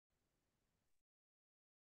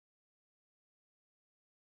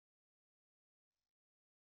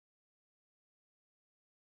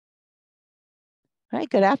All right,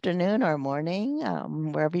 good afternoon or morning,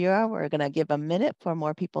 wherever you are. We're going to give a minute for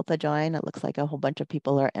more people to join. It looks like a whole bunch of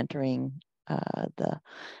people are entering the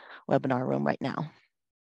webinar room right now.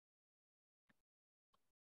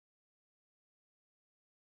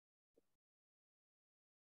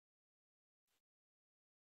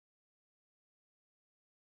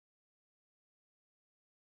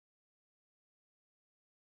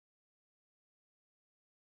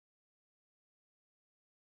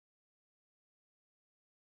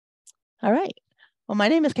 All right. Well, my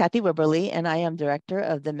name is Kathy Wibberly, and I am director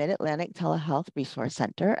of the Mid-Atlantic Telehealth Resource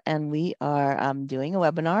Center. And we are doing a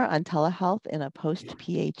webinar on telehealth in a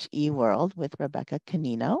post-PHE world with Rebecca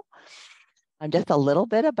Canino. Just a little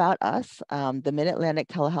bit about us. The Mid-Atlantic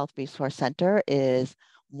Telehealth Resource Center is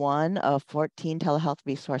one of 14 telehealth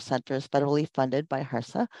resource centers federally funded by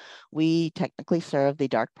HRSA. We technically serve the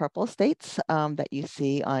dark purple states that you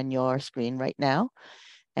see on your screen right now.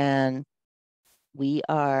 And we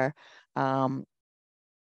are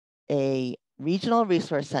a regional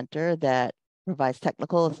resource center that provides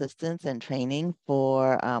technical assistance and training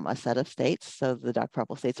for a set of states. So the dark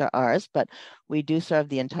purple states are ours, but we do serve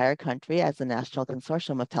the entire country as the National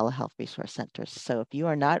Consortium of Telehealth Resource Centers. So if you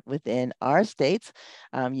are not within our states,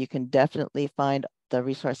 you can definitely find the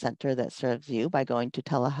resource center that serves you by going to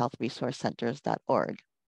telehealthresourcecenters.org.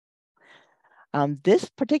 This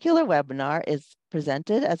particular webinar is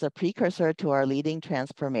presented as a precursor to our leading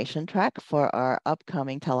transformation track for our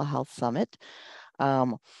upcoming telehealth summit.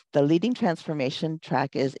 The leading transformation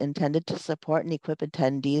track is intended to support and equip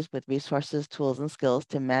attendees with resources, tools, and skills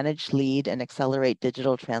to manage, lead, and accelerate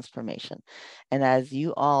digital transformation. And as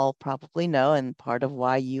you all probably know, and part of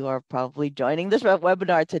why you are probably joining this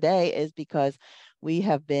webinar today is because we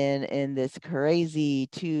have been in this crazy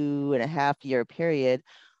 2.5-year period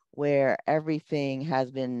where everything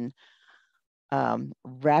has been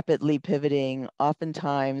rapidly pivoting,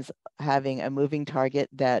 oftentimes having a moving target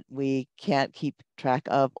that we can't keep track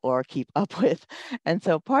of or keep up with. And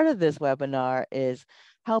so part of this webinar is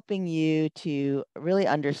helping you to really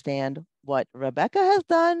understand what Rebecca has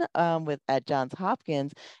done at Johns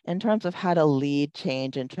Hopkins in terms of how to lead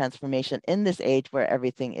change and transformation in this age where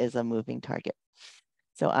everything is a moving target.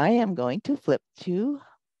 So I am going to flip to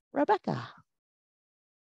Rebecca.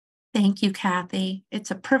 Thank you, Kathy.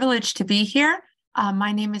 It's a privilege to be here.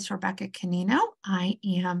 My name is Rebecca Canino. I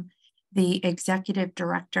am the Executive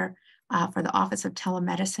Director for the Office of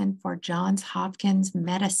Telemedicine for Johns Hopkins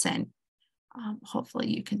Medicine.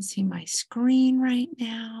 Hopefully you can see my screen right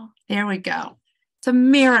now. There we go. It's a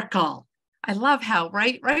miracle. I love how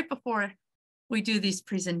right before we do these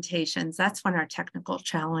presentations, that's when our technical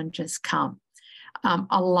challenges come.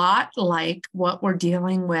 A lot like what we're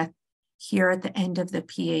dealing with here at the end of the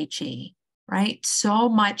PHE, right? So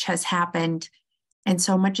much has happened and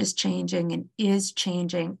so much is changing and is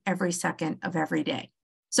changing every second of every day.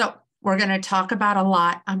 So we're going to talk about a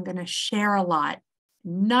lot. I'm going to share a lot.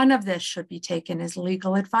 None of this should be taken as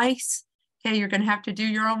legal advice. Okay, you're going to have to do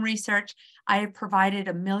your own research. I have provided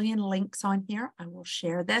 1 million links on here. I will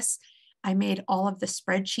share this. I made all of the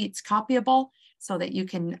spreadsheets copyable so that you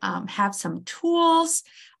can have some tools,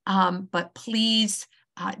 but please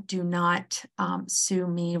do not sue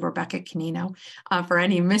me, Rebecca Canino, for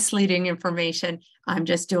any misleading information. I'm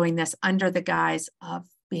just doing this under the guise of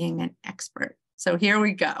being an expert. So here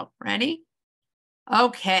we go. Ready?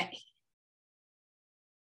 Okay.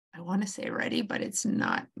 I want to say ready, but it's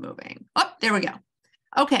not moving. Oh, there we go.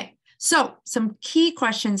 Okay. So some key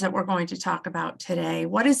questions that we're going to talk about today.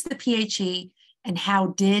 What is the PHE and how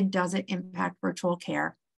does it impact virtual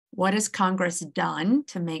care? What has Congress done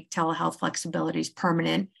to make telehealth flexibilities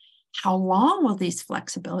permanent? How long will these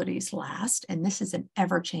flexibilities last? And this is an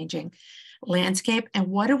ever-changing landscape. And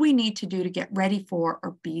what do we need to do to get ready for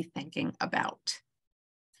or be thinking about?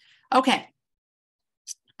 Okay.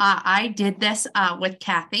 I did this with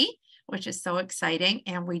Kathy, which is so exciting.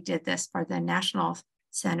 And we did this for the National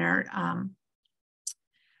Center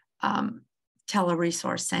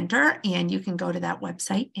Teleresource Center, and you can go to that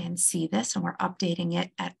website and see this, and we're updating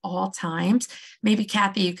it at all times. Maybe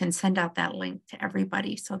Kathy, you can send out that link to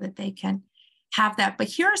everybody so that they can have that. But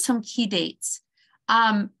here are some key dates.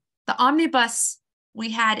 The omnibus,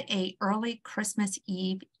 we had a early Christmas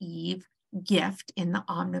Eve gift in the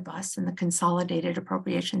omnibus in the Consolidated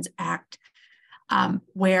Appropriations Act,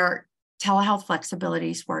 where telehealth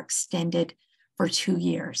flexibilities were extended for 2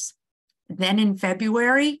 years. Then in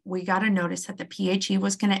February, we got a notice that the PHE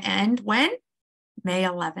was going to end when? May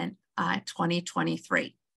 11th,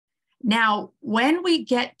 2023. Now, when we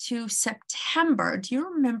get to September, do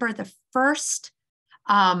you remember the first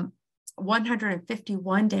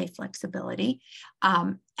 151-day flexibility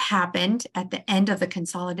happened at the end of the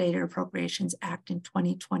Consolidated Appropriations Act in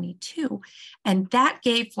 2022. And that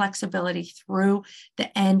gave flexibility through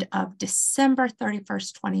the end of December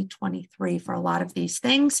 31st, 2023 for a lot of these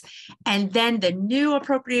things. And then the new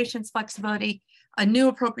appropriations flexibility, a new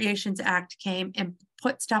Appropriations Act came and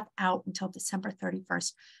put stuff out until December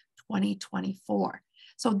 31st, 2024.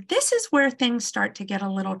 So this is where things start to get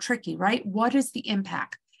a little tricky, right? What is the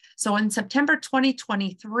impact? So in September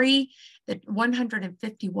 2023, the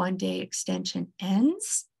 151-day extension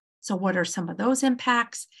ends. So what are some of those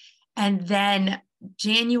impacts? And then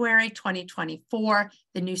January 2024,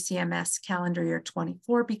 the new CMS calendar year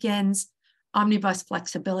 24 begins. Omnibus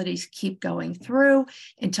flexibilities keep going through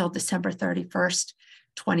until December 31st,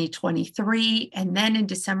 2023. And then in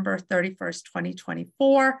December 31st,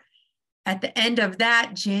 2024, at the end of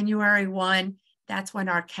that, January 1, that's when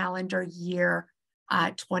our calendar year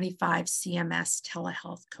 25 CMS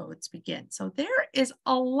telehealth codes begin. So there is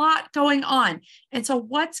a lot going on. And so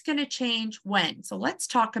what's going to change when? So let's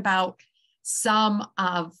talk about some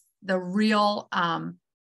of the real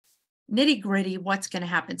nitty gritty, what's going to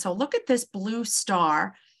happen. So look at this blue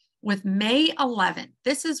star with May 11th.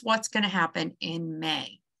 This is what's going to happen in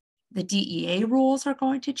May. The DEA rules are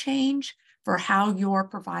going to change for how your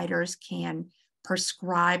providers can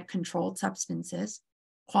prescribe controlled substances.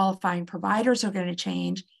 Qualifying providers are going to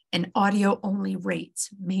change, and audio-only rates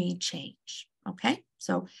may change, okay?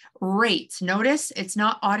 So rates, notice it's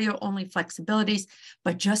not audio-only flexibilities,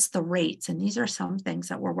 but just the rates, and these are some things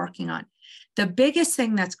that we're working on. The biggest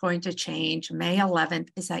thing that's going to change May 11th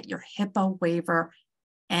is that your HIPAA waiver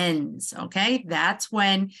ends, okay? That's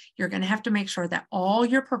when you're going to have to make sure that all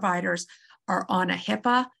your providers are on a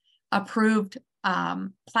HIPAA-approved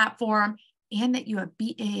platform, and that you have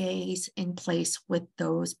BAAs in place with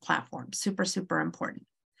those platforms. Super, super important.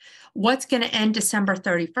 What's going to end December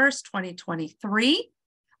 31st, 2023?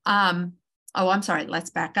 I'm sorry, let's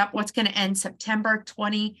back up. What's going to end September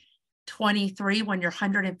 2023 when your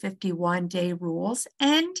 151-day rules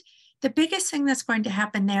end? The biggest thing that's going to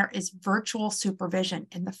happen there is virtual supervision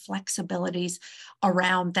and the flexibilities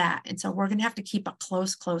around that. And so we're going to have to keep a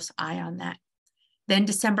close eye on that. Then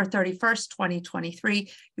December 31st,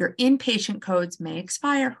 2023, your inpatient codes may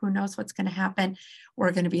expire. Who knows what's going to happen?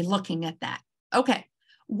 We're going to be looking at that. Okay,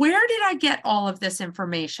 where did I get all of this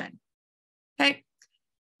information? Okay,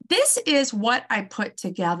 this is what I put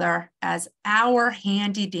together as our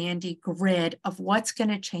handy dandy grid of what's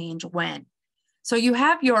going to change when. So you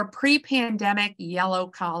have your pre-pandemic yellow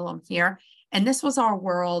column here, and this was our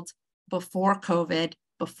world before COVID,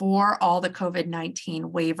 before all the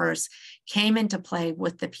COVID-19 waivers came into play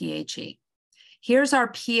with the PHE. Here's our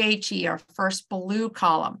PHE, our first blue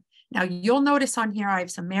column. Now you'll notice on here I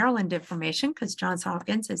have some Maryland information because Johns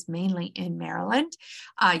Hopkins is mainly in Maryland.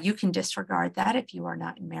 You can disregard that if you are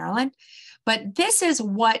not in Maryland. But this is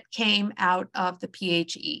what came out of the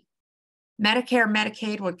PHE. Medicare,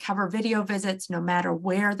 Medicaid would cover video visits no matter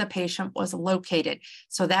where the patient was located.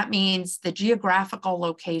 So that means the geographical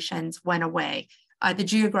locations went away. The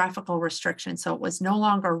geographical restrictions. So it was no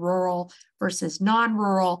longer rural versus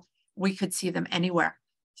non-rural. We could see them anywhere.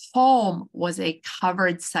 Home was a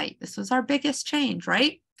covered site. This was our biggest change,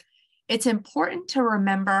 right? It's important to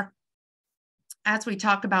remember as we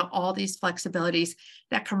talk about all these flexibilities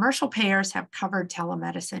that commercial payers have covered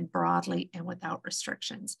telemedicine broadly and without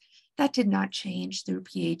restrictions. That did not change through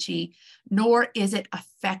PHE, nor is it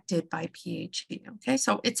affected by PHE, okay?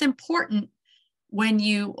 So it's important when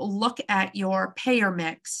you look at your payer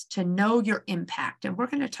mix to know your impact. And we're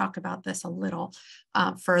going to talk about this a little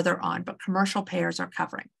further on, but commercial payers are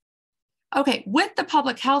covering. Okay, with the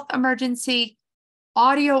public health emergency,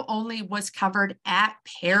 audio only was covered at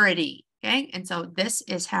parity. Okay, and so this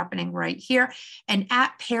is happening right here, and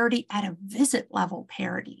at parity, at a visit level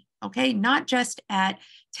parity. Okay, not just at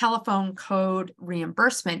telephone code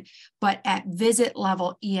reimbursement, but at visit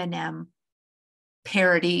level E&M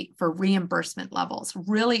parity for reimbursement levels.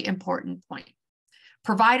 Really important point.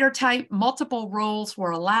 Provider type, multiple roles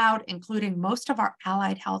were allowed, including most of our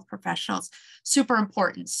allied health professionals. Super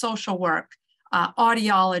important, social work,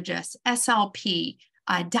 audiologists, SLP,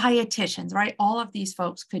 dietitians, right? All of these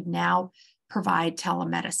folks could now provide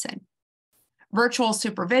telemedicine. Virtual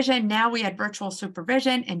supervision, now we had virtual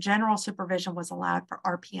supervision, and general supervision was allowed for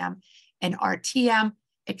RPM and RTM.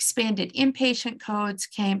 Expanded inpatient codes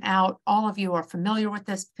came out. All of you are familiar with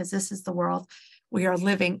this because this is the world we are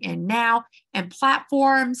living in now. And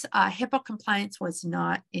platforms, HIPAA compliance was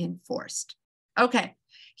not enforced. Okay,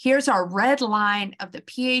 here's our red line of the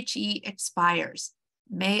PHE expires,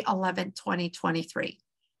 May 11, 2023.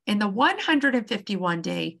 In the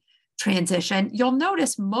 151-day transition, you'll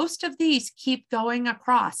notice most of these keep going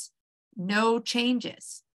across, no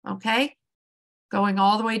changes, okay? Going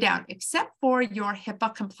all the way down, except for your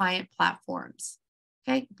HIPAA compliant platforms,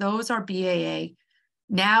 okay? Those are BAA.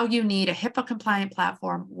 Now you need a HIPAA compliant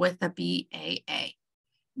platform with a BAA.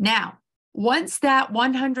 Now, once that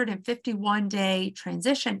 151-day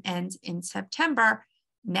transition ends in September,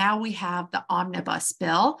 now we have the omnibus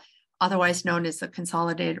bill, otherwise known as the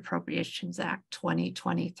Consolidated Appropriations Act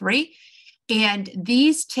 2023. And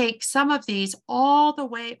these take some of these all the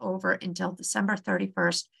way over until December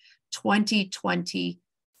 31st,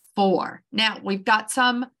 2024. Now, we've got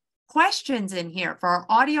some questions in here for our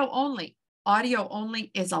audio only. Audio only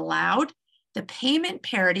is allowed. The payment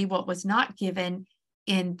parity, what was not given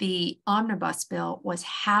in the omnibus bill, was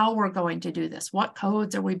how we're going to do this. What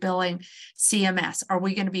codes are we billing CMS? Are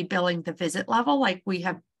we going to be billing the visit level like we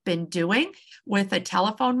have been doing with a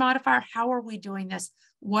telephone modifier? How are we doing this?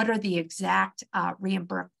 What are the exact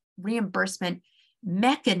reimbursement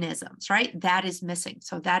mechanisms, right? That is missing.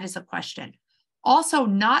 So that is a question. Also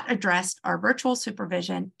not addressed are virtual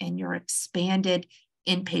supervision and your expanded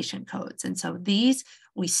inpatient codes. And so these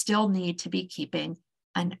we still need to be keeping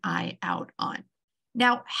an eye out on.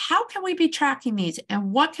 Now, how can we be tracking these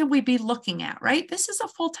and what can we be looking at, right? This is a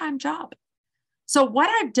full-time job. So what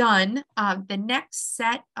I've done, the next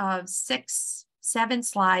set of 6-7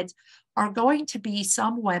 slides are going to be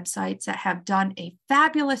some websites that have done a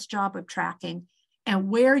fabulous job of tracking and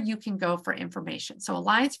where you can go for information. So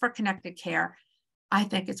Alliance for Connected Care, I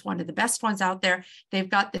think it's one of the best ones out there. They've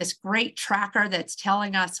got this great tracker that's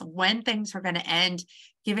telling us when things are going to end,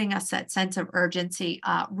 giving us that sense of urgency.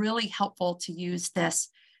 Really helpful to use this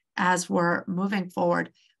as we're moving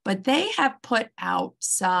forward. But they have put out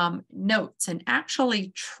some notes and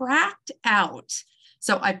actually tracked out.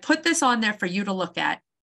 So I put this on there for you to look at.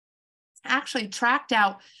 Actually tracked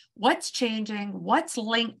out what's changing, what's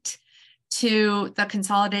linked to the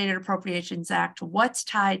Consolidated Appropriations Act, what's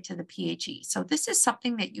tied to the PHE. So this is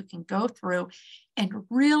something that you can go through and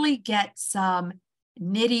really get some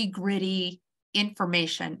nitty-gritty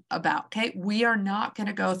information about, okay? We are not going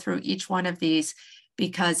to go through each one of these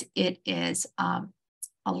because it is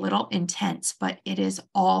a little intense, but it is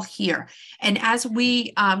all here. And as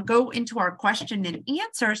we go into our question and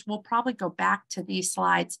answers, we'll probably go back to these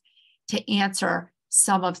slides to answer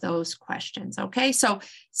some of those questions, okay? So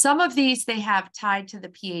some of these they have tied to the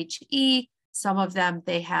PHE, some of them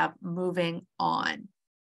they have moving on.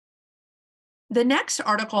 The next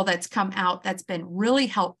article that's come out that's been really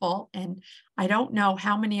helpful, and I don't know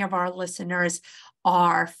how many of our listeners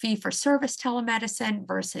are fee-for-service telemedicine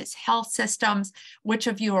versus health systems, which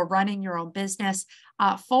of you are running your own business.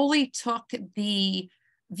 Foley took the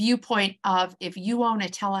viewpoint of if you own a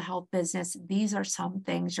telehealth business, these are some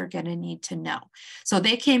things you're going to need to know. So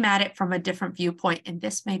they came at it from a different viewpoint, and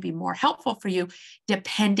this may be more helpful for you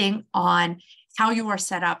depending on how you are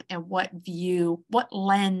set up and what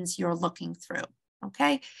lens you're looking through.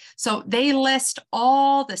 Okay, so they list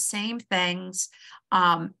all the same things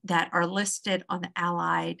that are listed on the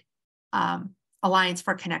Allied Alliance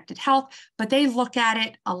for Connected Health, but they look at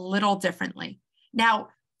it a little differently.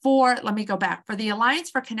 Now, let me go back. For the Alliance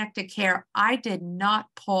for Connected Care, I did not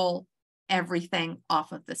pull everything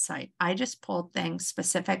off of the site. I just pulled things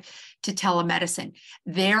specific to telemedicine.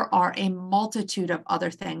 There are a multitude of other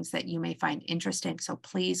things that you may find interesting, so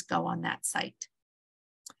please go on that site.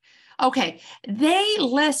 Okay, they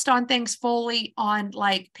list on things fully on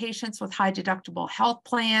like patients with high deductible health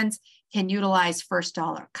plans can utilize first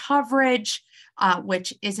dollar coverage,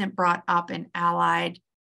 which isn't brought up in Allied.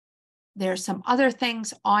 There's some other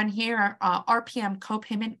things on here, RPM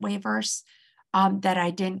copayment waivers that I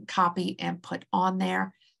didn't copy and put on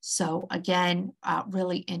there. So again,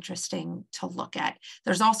 really interesting to look at.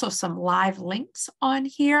 There's also some live links on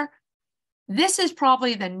here. This is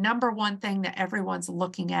probably the number one thing that everyone's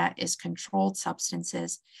looking at is controlled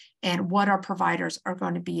substances and what our providers are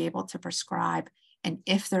going to be able to prescribe and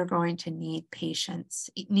if they're going to need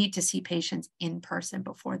to see patients in person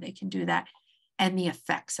before they can do that, and the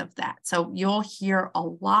effects of that. So you'll hear a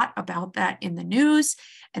lot about that in the news.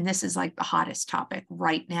 And this is like the hottest topic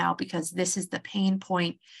right now because this is the pain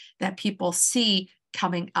point that people see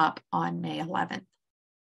coming up on May 11th.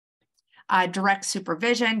 Direct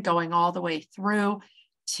supervision going all the way through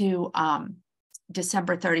to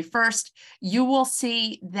December 31st. You will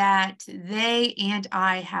see that they and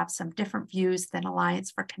I have some different views than Alliance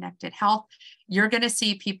for Connected Health. You're going to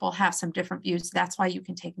see people have some different views. That's why you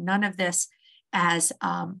can take none of this as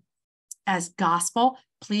gospel.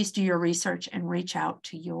 Please do your research and reach out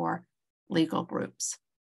to your legal groups.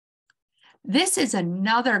 this is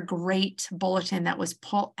another great bulletin that was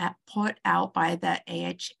put out by the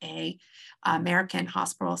AHA, American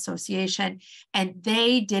Hospital Association, and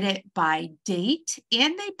they did it by date,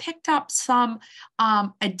 and they picked up some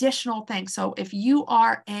additional things. So if you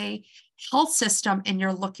are a health system and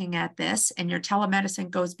you're looking at this and your telemedicine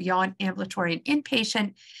goes beyond ambulatory and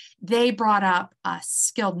inpatient, they brought up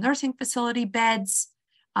skilled nursing facility beds.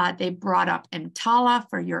 They brought up EMTALA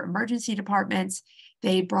for your emergency departments.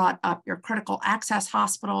 They brought up your critical access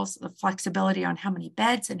hospitals, the flexibility on how many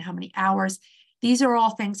beds and how many hours. These are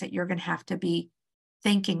all things that you're going to have to be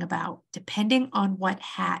thinking about depending on what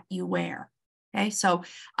hat you wear. Okay, so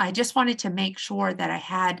I just wanted to make sure that I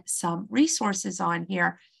had some resources on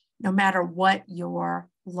here, no matter what you're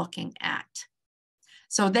looking at.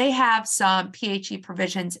 So they have some PHE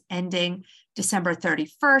provisions ending December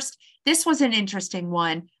 31st. This was an interesting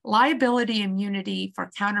one. Liability immunity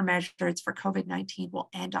for countermeasures for COVID-19 will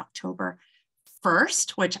end October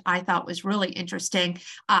 1st, which I thought was really interesting.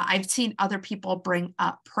 I've seen other people bring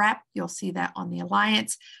up PrEP. You'll see that on the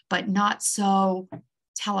Alliance, but not so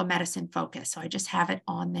telemedicine focused. So I just have it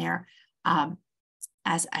on there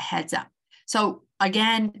as a heads up. So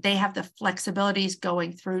again, they have the flexibilities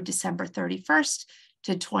going through December 31st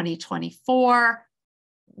to 2024.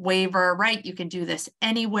 Waiver, right? You can do this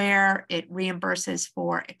anywhere. It reimburses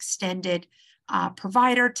for extended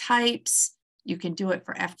provider types. You can do it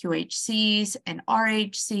for FQHCs and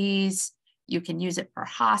RHCs. You can use it for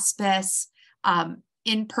hospice.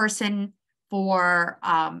 In person for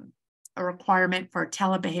a requirement for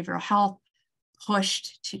telebehavioral health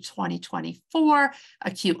pushed to 2024,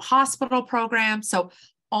 acute hospital program. So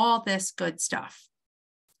all this good stuff.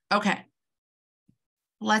 Okay,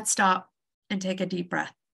 let's stop and take a deep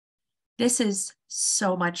breath. This is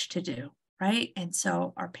so much to do, right? And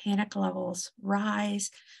so our panic levels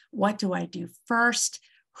rise. What do I do first?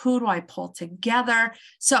 Who do I pull together?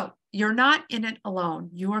 So you're not in it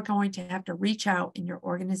alone. You are going to have to reach out in your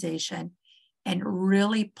organization and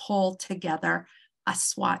really pull together a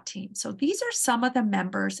SWAT team. So these are some of the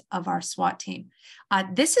members of our SWAT team.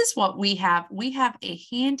 This is what we have. We have a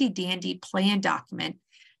handy dandy plan document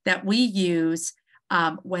that we use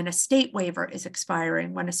when a state waiver is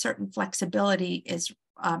expiring, when a certain flexibility is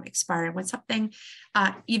expiring, when something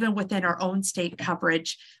even within our own state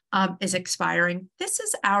coverage is expiring. This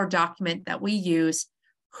is our document that we use.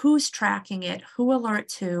 Who's tracking it? Who alert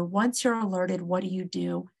to? Once you're alerted, what do you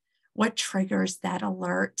do? What triggers that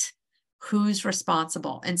alert? Who's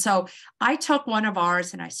responsible? And so I took one of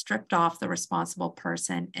ours and I stripped off the responsible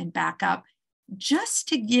person and backup just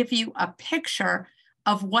to give you a picture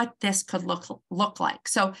of what this could look like.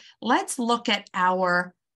 So let's look at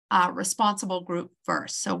our responsible group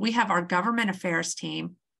first. So we have our government affairs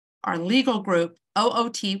team, our legal group,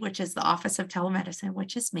 OOT, which is the Office of Telemedicine,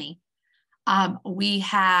 which is me. We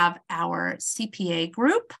have our CPA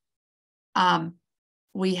group.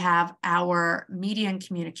 We have our media and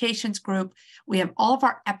communications group. We have all of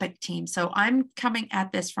our EPIC teams. So I'm coming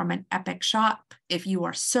at this from an EPIC shop. If you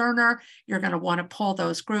are Cerner, you're going to want to pull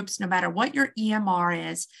those groups. No matter what your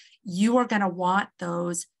EMR is, you are going to want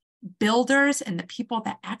those builders and the people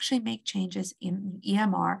that actually make changes in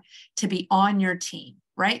EMR to be on your team,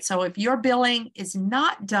 right? So if your billing is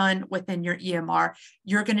not done within your EMR,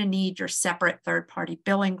 you're going to need your separate third-party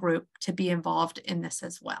billing group to be involved in this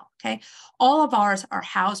as well, okay? All of ours are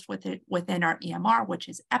housed within our EMR, which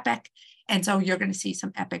is Epic, and so you're going to see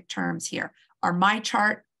some Epic terms here. Our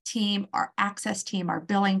MyChart team, our access team, our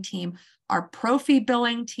billing team, our Prophy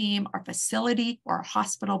billing team, our facility or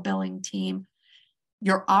hospital billing team,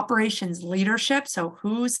 your operations leadership. So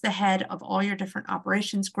who's the head of all your different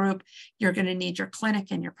operations group? You're going to need your clinic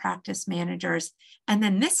and your practice managers. And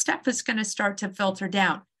then this stuff is going to start to filter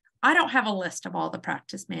down. I don't have a list of all the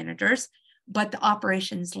practice managers, but the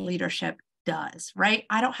operations leadership does, right?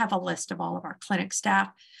 I don't have a list of all of our clinic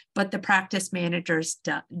staff, but the practice managers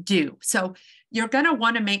do. So you're going to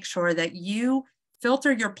want to make sure that you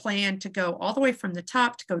filter your plan to go all the way from the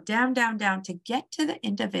top to go down, down, down to get to the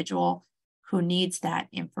individual who needs that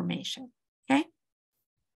information, okay?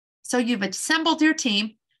 So you've assembled your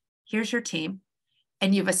team. Here's your team.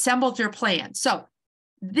 And you've assembled your plan. So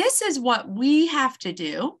this is what we have to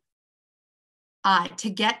do to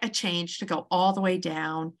get a change to go all the way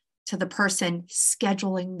down to the person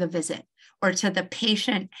scheduling the visit or to the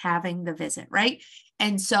patient having the visit, right?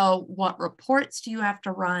 And so what reports do you have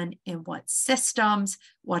to run in what systems?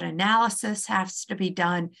 What analysis has to be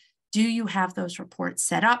done? Do you have those reports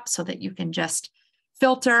set up so that you can just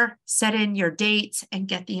filter, set in your dates, and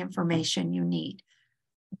get the information you need?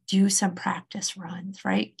 Do some practice runs,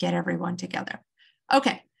 right? Get everyone together.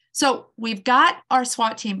 Okay, So we've got our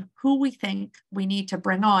SWAT team who we think we need to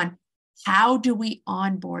bring on. How do we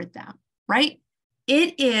onboard them, right?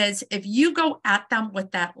 It is, if you go at them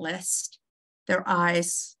with that list, their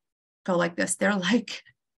eyes go like this. They're like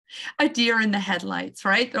a deer in the headlights,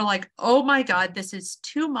 right? They're like, oh my God, this is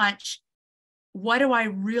too much. What do I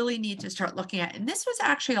really need to start looking at? And this was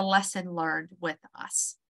actually a lesson learned with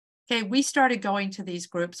us. Okay, we started going to these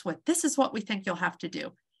groups with, this is what we think you'll have to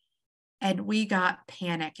do. And we got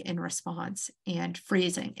panic in response and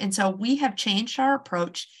freezing. And so we have changed our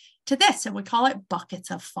approach to this, and we call it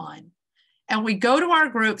buckets of fun. And we go to our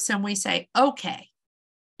groups and we say, okay,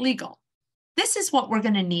 legal, this is what we're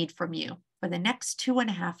going to need from you for the next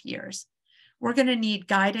 2.5 years. We're going to need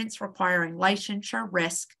guidance requiring licensure,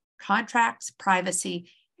 risk, contracts,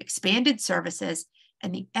 privacy, expanded services,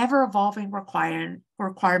 and the ever-evolving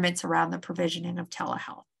requirements around the provisioning of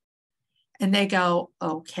telehealth. And they go,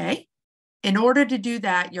 okay, in order to do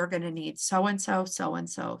that, you're going to need so-and-so,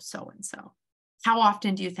 so-and-so, so-and-so. How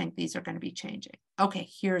often do you think these are going to be changing? Okay,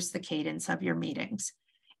 here's the cadence of your meetings.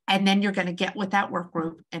 And then you're going to get with that work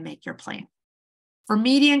group and make your plan. For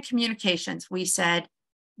media and communications, we said,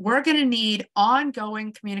 we're going to need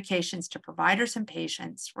ongoing communications to providers and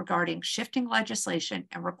patients regarding shifting legislation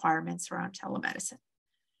and requirements around telemedicine.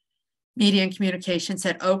 Media and communication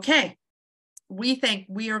said, okay, we think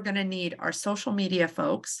we are going to need our social media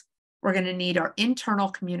folks. We're going to need our internal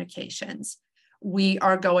communications. We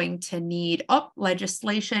are going to need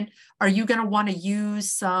legislation. Are you going to want to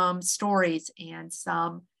use some stories and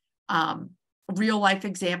some real life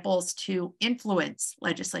examples to influence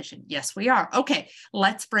legislation? Yes, we are. Okay,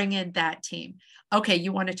 let's bring in that team. Okay,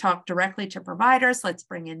 you want to talk directly to providers? Let's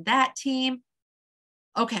bring in that team.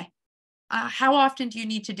 Okay, how often do you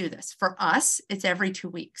need to do this? For us, it's every 2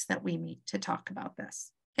 weeks that we meet to talk about this.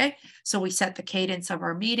 Okay, so we set the cadence of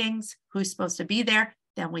our meetings, who's supposed to be there,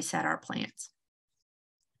 then we set our plans.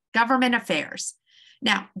 Government affairs.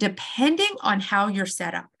 Now, depending on how you're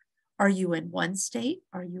set up, are you in one state?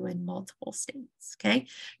 Are you in multiple states? Okay,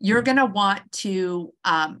 you're going to want to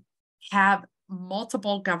have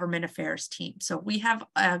multiple government affairs teams. So we have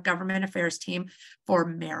a government affairs team for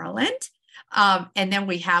Maryland. And then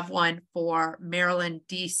we have one for Maryland,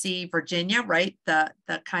 DC, Virginia, right? The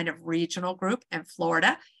kind of regional group, and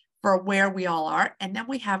Florida for where we all are. And then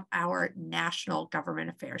we have our national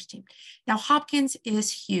government affairs team. Now, Hopkins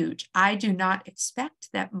is huge. I do not expect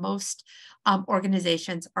that most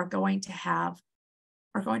organizations are going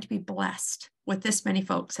to be blessed with this many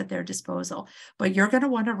folks at their disposal, but you're going to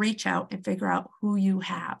want to reach out and figure out who you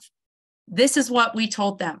have. This is what we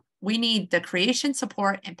told them. We need the creation,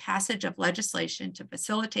 support, and passage of legislation to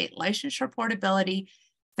facilitate licensure portability,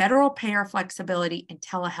 federal payer flexibility, and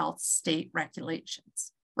telehealth state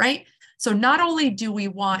regulations, right? So not only do we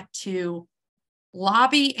want to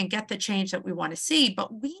lobby and get the change that we want to see,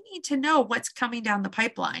 but we need to know what's coming down the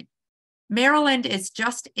pipeline. Maryland is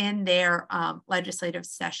just in their legislative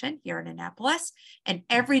session here in Annapolis, and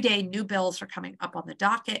every day new bills are coming up on the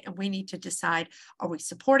docket, and we need to decide, are we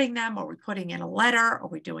supporting them? Are we putting in a letter? Are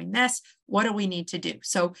we doing this? What do we need to do?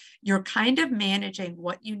 So you're kind of managing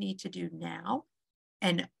what you need to do now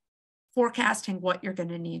and forecasting what you're going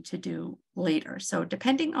to need to do later. So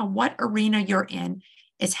depending on what arena you're in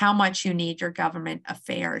is how much you need your government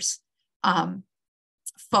affairs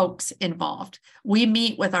folks involved. We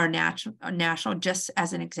meet with our national, just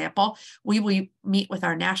as an example, we meet with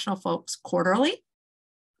our national folks quarterly.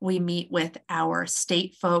 We meet with our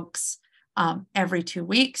state folks every 2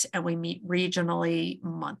 weeks, and we meet regionally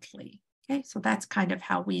monthly. Okay, so that's kind of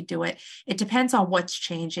how we do it. It depends on what's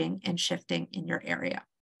changing and shifting in your area.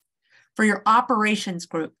 For your operations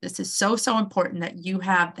group, this is so important that you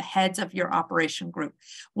have the heads of your operation group.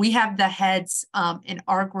 We have the heads in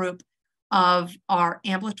our group of our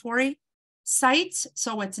ambulatory sites.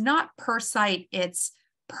 So it's not per site, it's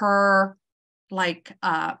per, like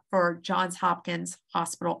for Johns Hopkins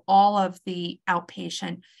Hospital, all of the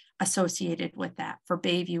outpatient associated with that. For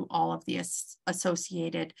Bayview, all of the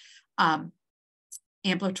associated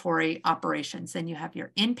ambulatory operations. Then you have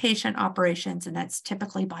your inpatient operations, and that's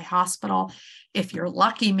typically by hospital. If you're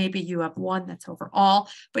lucky, maybe you have one that's overall,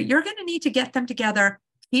 but you're going to need to get them together,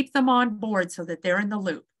 keep them on board so that they're in the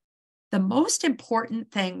loop. The most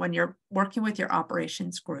important thing when you're working with your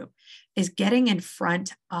operations group is getting in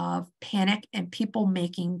front of panic and people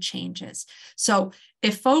making changes. So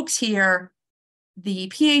if folks hear the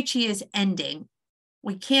PHE is ending,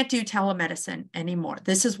 we can't do telemedicine anymore,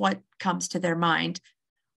 this is what comes to their mind.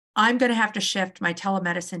 I'm going to have to shift my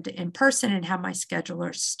telemedicine to in-person and have my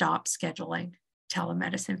scheduler stop scheduling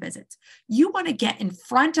telemedicine visits. You want to get in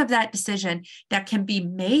front of that decision that can be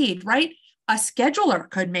made, right? A scheduler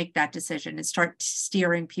could make that decision and start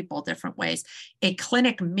steering people different ways. A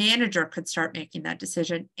clinic manager could start making that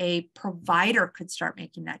decision. A provider could start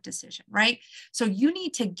making that decision, right? So you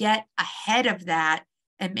need to get ahead of that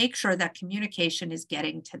and make sure that communication is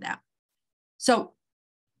getting to them. So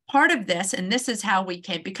part of this, and this is how we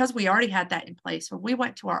came, because we already had that in place, when we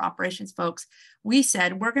went to our operations folks, we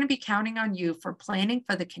said, we're going to be counting on you for planning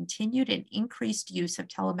for the continued and increased use of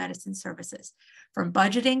telemedicine services, from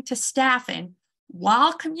budgeting to staffing,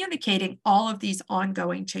 while communicating all of these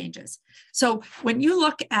ongoing changes. So when you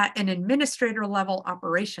look at an administrator level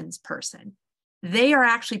operations person, they are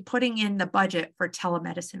actually putting in the budget for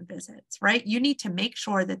telemedicine visits, right? You need to make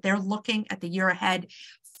sure that they're looking at the year ahead,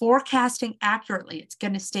 forecasting accurately. It's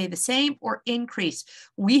going to stay the same or increase.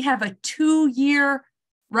 We have a 2-year,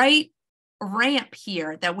 right, ramp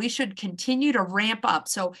here that we should continue to ramp up.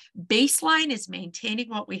 So baseline is maintaining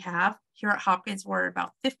what we have. Here at Hopkins, we're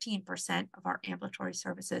about 15% of our ambulatory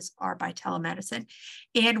services are by telemedicine.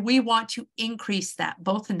 And we want to increase that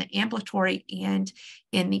both in the ambulatory and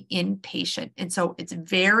in the inpatient. And so it's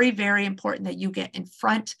very, very important that you get in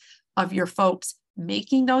front of your folks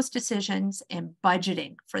making those decisions and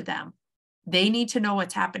budgeting for them. They need to know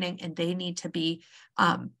what's happening, and they need to be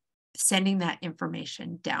sending that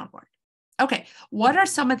information downward. Okay, what are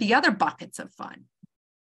some of the other buckets of fun?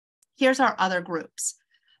 Here's our other groups.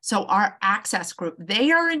 So our access group,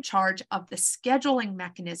 they are in charge of the scheduling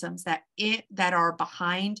mechanisms that are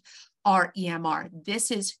behind our EMR.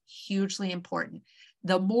 This is hugely important.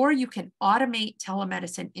 The more you can automate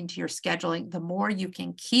telemedicine into your scheduling, the more you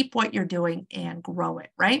can keep what you're doing and grow it,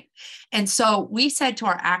 right? And so we said to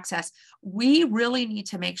our access, we really need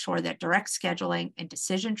to make sure that direct scheduling and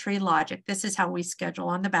decision tree logic, this is how we schedule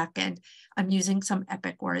on the back end. I'm using some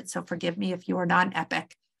epic words, so forgive me if you are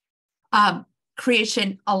non-epic.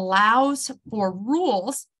 Creation allows for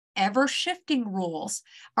rules, ever-shifting rules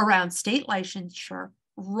around state licensure,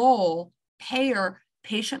 role, payer,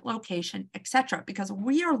 patient location, etc., because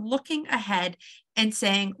we are looking ahead and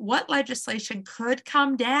saying what legislation could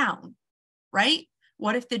come down, right?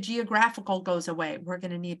 What if the geographical goes away? We're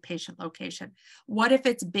going to need patient location. What if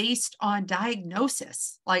it's based on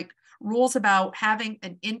diagnosis, like rules about having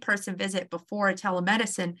an in-person visit before a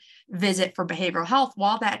telemedicine visit for behavioral health?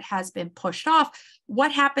 While that has been pushed off,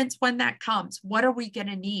 what happens when that comes? What are we going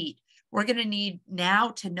to need? We're going to need now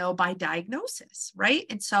to know by diagnosis, right?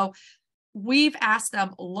 And so we've asked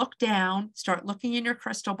them, look down, start looking in your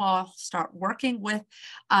crystal ball, start working with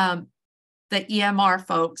the EMR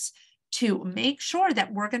folks to make sure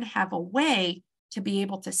that we're going to have a way to be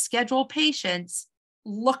able to schedule patients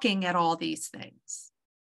looking at all these things.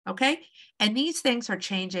 Okay. And these things are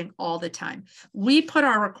changing all the time. We put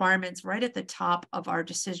our requirements right at the top of our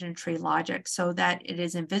decision tree logic so that it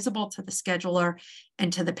is invisible to the scheduler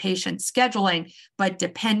and to the patient scheduling, but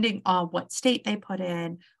depending on what state they put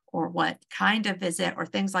in or what kind of visit or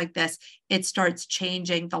things like this, it starts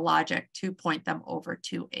changing the logic to point them over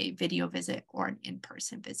to a video visit or an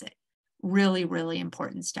in-person visit. Really, really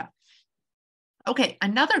important stuff. Okay,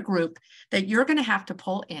 another group that you're going to have to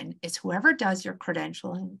pull in is whoever does your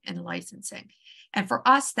credentialing and licensing. And for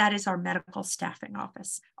us, that is our medical staffing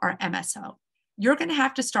office, our MSO. You're going to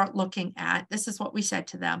have to start looking at, this is what we said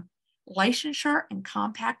to them, licensure and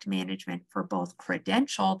compact management for both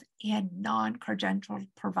credentialed and non-credentialed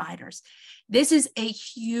providers. This is a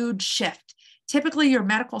huge shift. Typically, your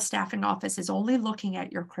medical staffing office is only looking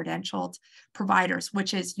at your credentialed providers,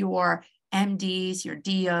 which is your MDs, your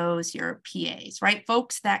DOs, your PAs, right?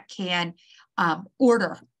 Folks that can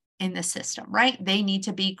order in the system, right? They need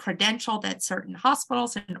to be credentialed at certain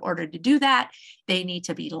hospitals in order to do that. They need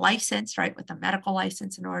to be licensed, right, with a medical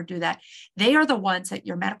license in order to do that. They are the ones that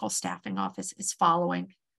your medical staffing office is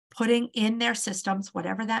following, putting in their systems,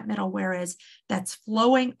 whatever that middleware is, that's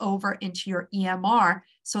flowing over into your EMR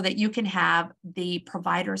so that you can have the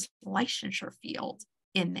provider's licensure field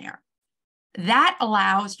in there. That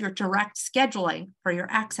allows your direct scheduling for your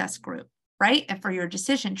access group, right? And for your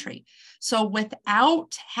decision tree. So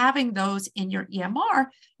without having those in your EMR,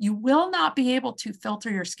 you will not be able to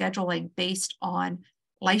filter your scheduling based on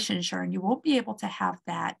licensure, and you won't be able to have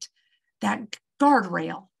that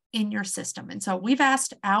guardrail in your system. And so we've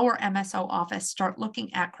asked our MSO office start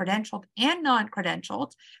looking at credentialed and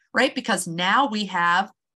non-credentialed, right? Because now we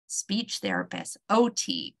have speech therapists,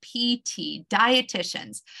 OT, PT,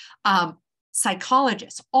 dietitians,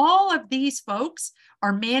 psychologists. All of these folks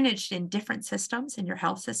are managed in different systems in your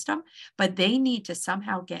health system, but they need to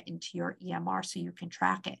somehow get into your EMR so you can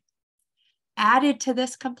track it. Added to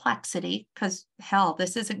this complexity, because hell,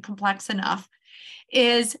 this isn't complex enough,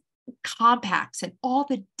 is compacts and all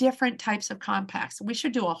the different types of compacts. We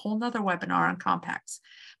should do a whole nother webinar on compacts.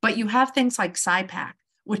 But you have things like SIPAC,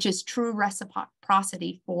 which is true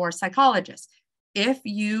reciprocity for psychologists. If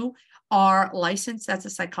you are licensed as a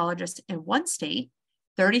psychologist in one state,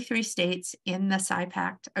 33 states in the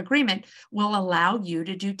SIPAC agreement will allow you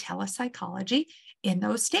to do telepsychology in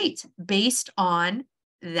those states based on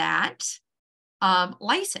that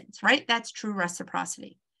license, right? That's true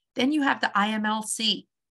reciprocity. Then you have the IMLC,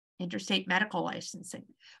 interstate medical licensing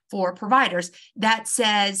for providers, that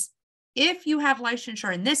says if you have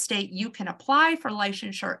licensure in this state, you can apply for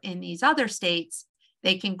licensure in these other states.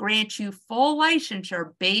 They can grant you full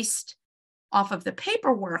licensure based off of the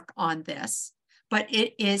paperwork on this, but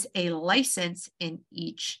it is a license in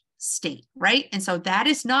each state, right? And so that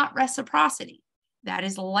is not reciprocity. That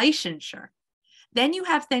is licensure. Then you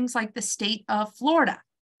have things like the state of Florida,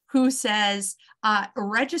 who says,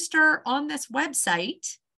 register on this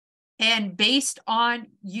website, and based on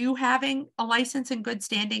you having a license in good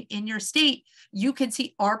standing in your state, you can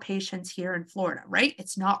see our patients here in Florida, right?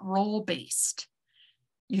 It's not role-based.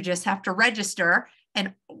 You just have to register,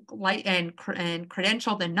 and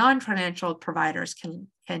credentialed and non-credentialed providers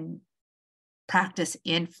can practice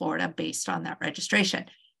in Florida based on that registration.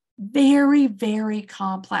 Very, very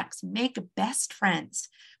complex. Make best friends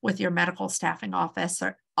with your medical staffing office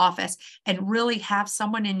and really have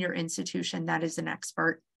someone in your institution that is an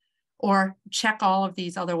expert, or check all of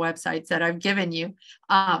these other websites that I've given you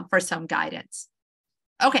for some guidance.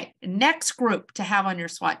 Okay, next group to have on your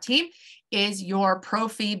SWAT team is your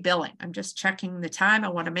pro-fee billing. I'm just checking the time. I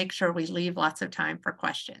want to make sure we leave lots of time for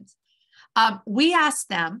questions. We asked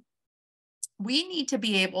them, we need to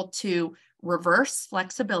be able to reverse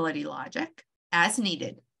flexibility logic as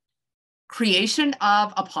needed, creation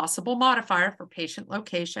of a possible modifier for patient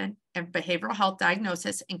location and behavioral health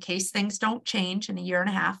diagnosis in case things don't change in a year and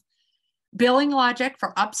a half, billing logic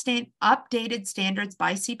for updated standards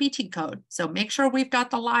by CPT code. So make sure we've got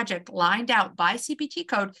the logic lined out by CPT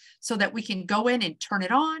code so that we can go in and turn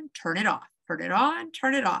it on, turn it off, turn it on,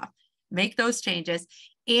 turn it off, make those changes,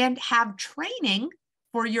 and have training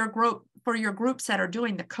for your groups that are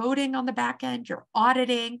doing the coding on the back end, you're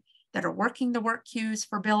auditing, that are working the work queues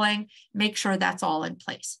for billing. Make sure that's all in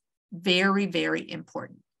place. Very, very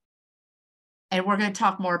important. And we're going to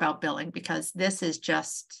talk more about billing because this is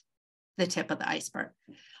just the tip of the iceberg.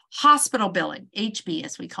 Hospital billing, HB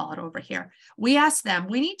as we call it over here. We asked them,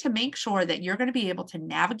 we need to make sure that you're going to be able to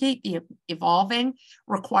navigate the evolving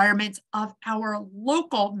requirements of our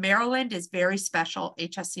local, Maryland is very special,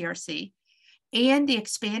 HSCRC, and the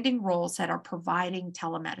expanding roles that are providing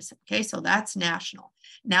telemedicine. Okay, so that's national.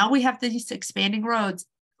 Now we have these expanding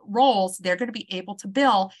roles, they're going to be able to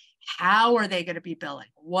bill. How are they going to be billing?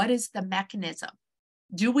 What is the mechanism?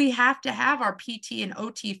 Do we have to have our PT and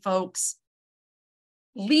OT folks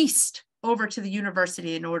leased over to the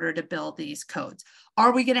university in order to bill these codes?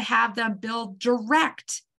 Are we going to have them bill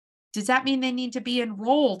direct? Does that mean they need to be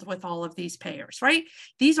enrolled with all of these payers, right?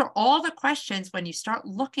 These are all the questions when you start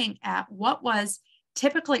looking at what was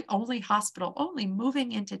typically only hospital only,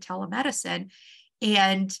 moving into telemedicine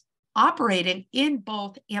and operating in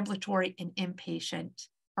both ambulatory and inpatient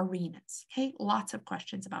arenas. Okay, lots of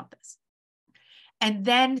questions about this. And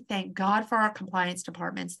then thank God for our compliance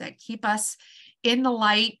departments that keep us in the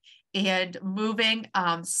light and moving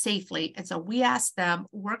safely. And so we asked them,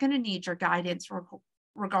 we're going to need your guidance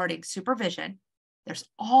regarding supervision. There's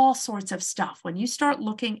all sorts of stuff. When you start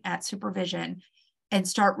looking at supervision and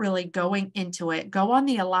start really going into it, go on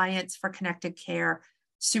the Alliance for Connected Care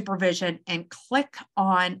supervision and click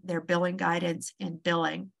on their billing guidance and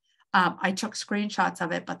billing. I took screenshots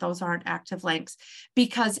of it, but those aren't active links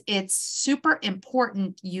because it's super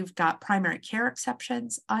important. You've got primary care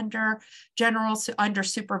exceptions under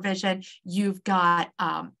supervision. You've got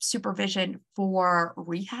supervision for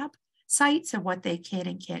rehab sites and what they can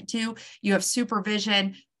and can't do. You have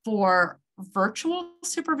supervision for virtual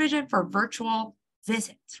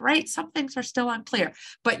visits, right? Some things are still unclear,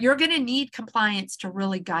 but you're going to need compliance to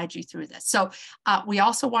really guide you through this. So we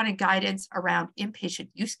also wanted guidance around inpatient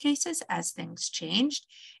use cases as things changed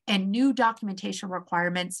and new documentation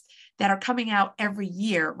requirements that are coming out every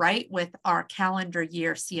year, right? With our calendar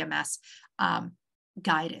year CMS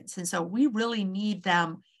guidance. And so we really need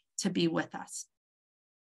them to be with us.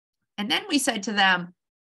 And then we said to them,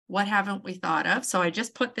 what haven't we thought of? So I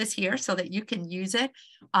just put this here so that you can use it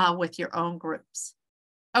with your own groups.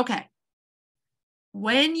 Okay.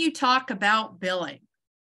 When you talk about billing,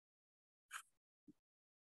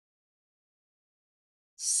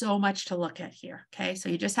 so much to look at here. Okay. So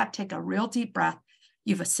you just have to take a real deep breath.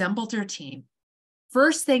 You've assembled your team.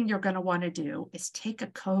 First thing you're going to want to do is take a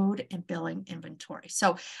code and billing inventory.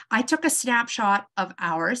 So I took a snapshot of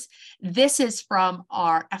ours. This is from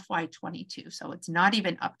our FY22, so it's not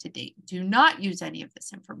even up to date. Do not use any of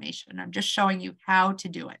this information. I'm just showing you how to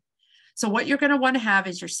do it. So what you're going to want to have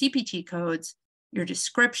is your CPT codes, your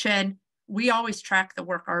description. We always track the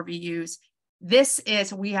work RVUs. This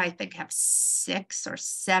is, I think, have 6 or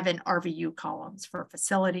 7 RVU columns for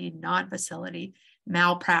facility, non-facility,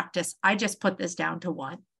 malpractice. I just put this down to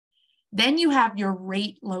 1. Then you have your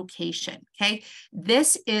rate location, okay?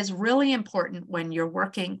 This is really important when you're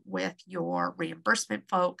working with your reimbursement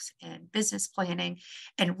folks and business planning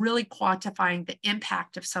and really quantifying the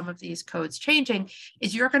impact of some of these codes changing,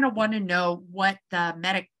 is you're gonna wanna know what the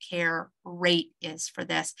Medicare rate is for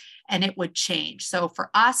this, and it would change. So for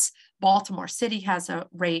us, Baltimore City has a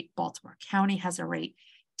rate, Baltimore County has a rate,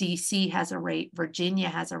 DC has a rate, Virginia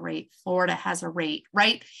has a rate, Florida has a rate,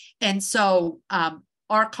 right? And so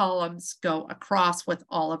our columns go across with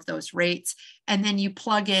all of those rates, and then you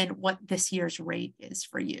plug in what this year's rate is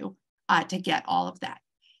for you to get all of that.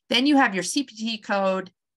 Then you have your CPT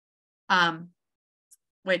code,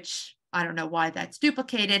 which I don't know why that's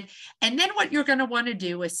duplicated. And then what you're going to want to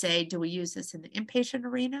do is say, do we use this in the inpatient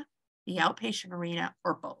arena, the outpatient arena,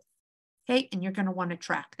 or both? Okay, and you're going to want to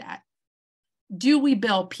track that. Do we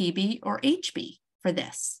bill PB or HB for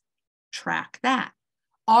this? Track that.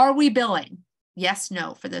 Are we billing? Yes,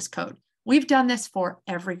 no for this code. We've done this for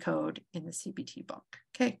every code in the CPT book.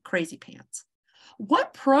 Okay, crazy pants.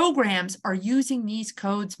 What programs are using these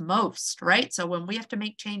codes most, right? So when we have to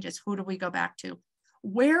make changes, who do we go back to?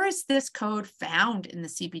 Where is this code found in the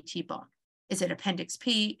CPT book? Is it Appendix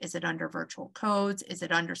P? Is it under virtual codes? Is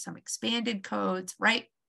it under some expanded codes, right?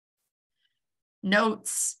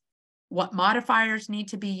 Notes, what modifiers need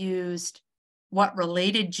to be used, what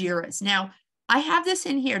related JIRAs. Now, I have this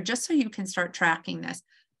in here just so you can start tracking this.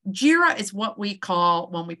 JIRA is what we call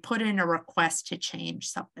when we put in a request to change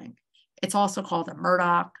something. It's also called a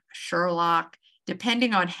Murdoch, a Sherlock,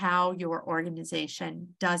 depending on how your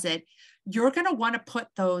organization does it. You're going to want to put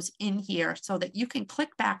those in here so that you can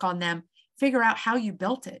click back on them, figure out how you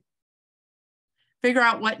built it, figure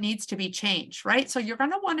out what needs to be changed, right? So you're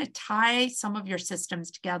going to want to tie some of your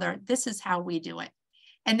systems together. This is how we do it.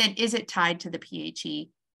 And then is it tied to the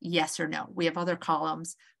PHE? Yes or no. We have other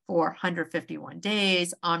columns for 151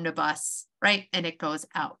 days, omnibus, right? And it goes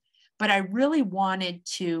out. But I really wanted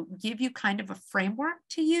to give you kind of a framework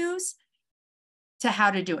to use to how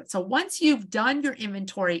to do it. So once you've done your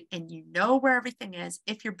inventory and you know where everything is,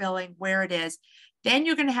 if you're billing, where it is, then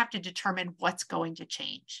you're going to have to determine what's going to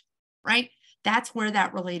change, right? That's where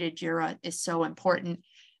that related JIRA is so important.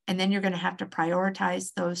 And then you're going to have to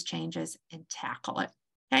prioritize those changes and tackle it,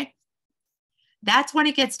 okay? That's when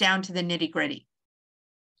it gets down to the nitty-gritty.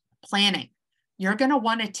 Planning. You're going to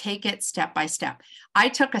want to take it step by step. I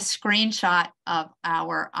took a screenshot of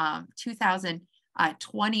our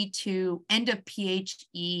 2022 end of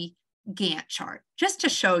PHE Gantt chart just to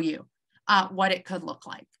show you what it could look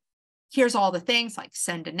like. Here's all the things like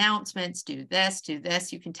send announcements, do this, do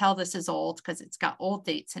this. You can tell this is old because it's got old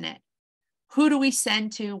dates in it. Who do we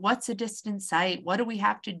send to? What's a distant site? What do we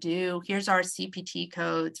have to do? Here's our CPT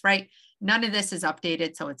codes, right? None of this is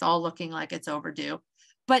updated, so it's all looking like it's overdue.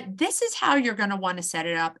 But this is how you're going to want to set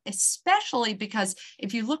it up, especially because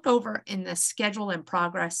if you look over in the schedule and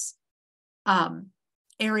progress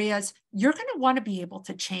areas, you're going to want to be able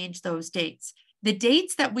to change those dates. The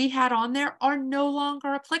dates that we had on there are no longer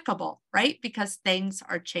applicable, right? Because things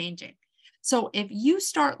are changing. So if you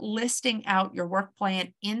start listing out your work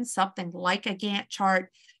plan in something like a Gantt chart,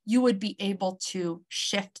 you would be able to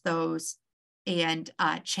shift those and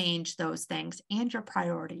change those things and your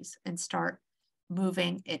priorities and start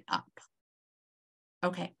moving it up.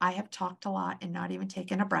 Okay, I have talked a lot and not even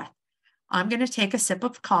taken a breath. I'm going to take a sip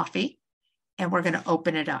of coffee and we're going to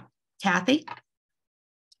open it up. Kathy?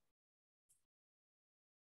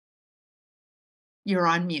 You're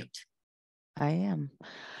on mute. I am.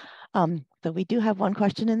 So we do have one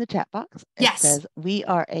question in the chat box. It Yes. says, we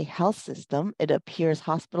are a health system. It appears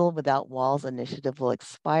Hospital Without Walls initiative will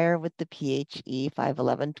expire with the PHE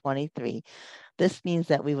 51123. This means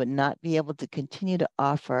that we would not be able to continue to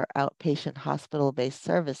offer outpatient hospital-based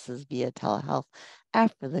services via telehealth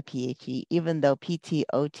after the PHE, even though PT,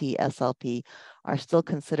 OT, SLP are still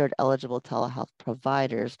considered eligible telehealth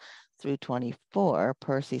providers through 24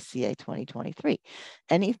 per CCA 2023.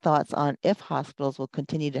 Any thoughts on if hospitals will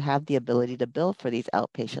continue to have the ability to bill for these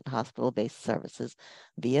outpatient hospital-based services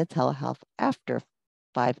via telehealth after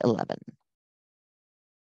 511?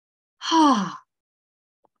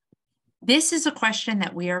 This is a question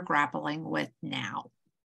that we are grappling with now.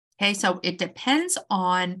 Okay, so it depends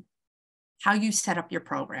on how you set up your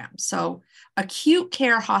program. So acute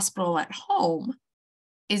care hospital at home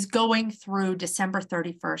is going through December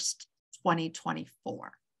 31st,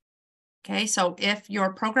 2024. Okay, so if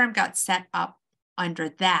your program got set up under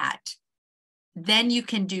that, then you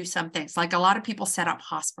can do some things. Like a lot of people set up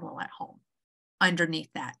hospital at home underneath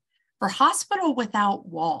that. For hospital without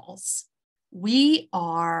walls, we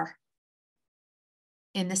are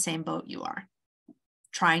in the same boat you are,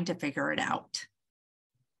 trying to figure it out.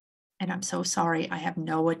 And I'm so sorry, I have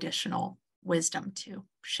no additional wisdom to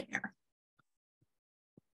share.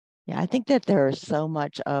 Yeah, I think that there is so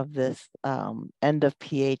much of this end of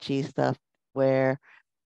PHE stuff where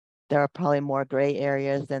there are probably more gray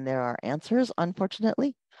areas than there are answers,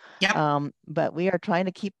 unfortunately. Yep. But we are trying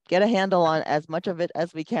to get a handle on as much of it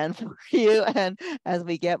as we can for you. And as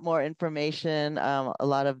we get more information, a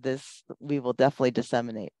lot of this we will definitely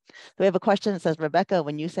disseminate. So we have a question that says, Rebecca,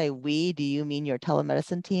 when you say we, do you mean your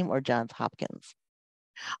telemedicine team or Johns Hopkins?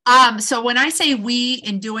 So when I say we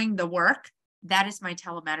in doing the work, that is my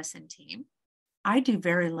telemedicine team. I do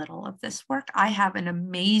very little of this work. I have an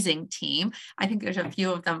amazing team. I think there's a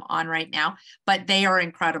few of them on right now, but they are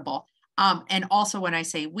incredible. And also when I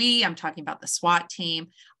say we, I'm talking about the SWAT team.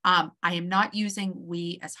 I am not using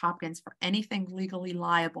we as Hopkins for anything legally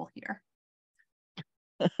liable here.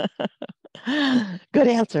 Good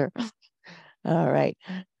answer. All right.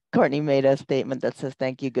 Courtney made a statement that says,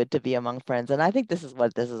 thank you, good to be among friends. And I think this is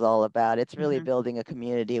what this is all about. It's really building a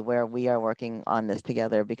community where we are working on this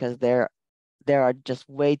together, because there are just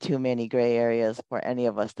way too many gray areas for any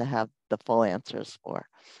of us to have the full answers for.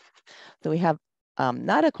 So we have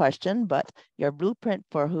not a question, but your blueprint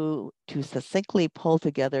for who to succinctly pull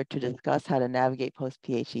together to discuss how to navigate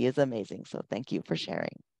post-PHE is amazing. So thank you for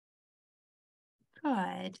sharing.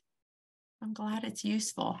 Good. I'm glad it's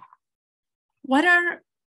useful.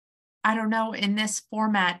 I don't know in this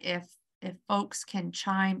format if folks can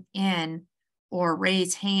chime in or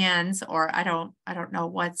raise hands, or I don't know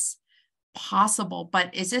what's possible,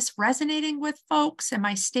 but is this resonating with folks? Am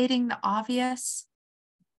I stating the obvious?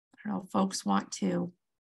 I don't know if folks want to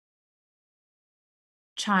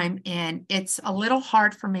chime in. It's a little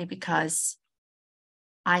hard for me because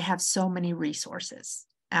I have so many resources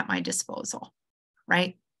at my disposal,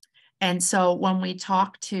 right? And so when we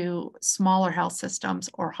talk to smaller health systems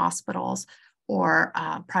or hospitals or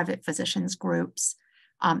private physicians groups,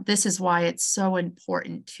 this is why it's so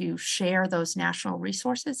important to share those national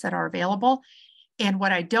resources that are available. And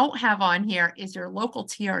what I don't have on here is your local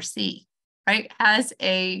TRC, right? Has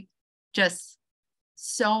just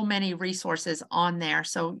so many resources on there.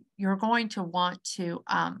 So you're going to want to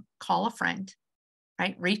call a friend,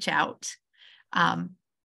 right? Reach out.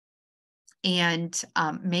 And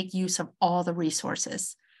make use of all the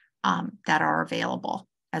resources that are available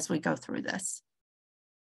as we go through this.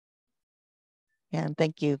 And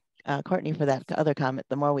thank you, Courtney, for that other comment.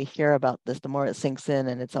 The more we hear about this, the more it sinks in,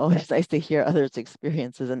 and it's always nice to hear others'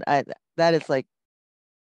 experiences. And that is like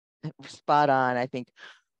spot on. I think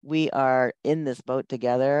we are in this boat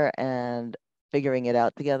together and figuring it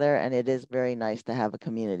out together, and it is very nice to have a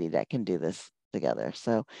community that can do this together.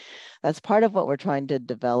 So that's part of what we're trying to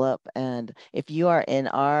develop. And if you are in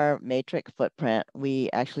our matrix footprint, we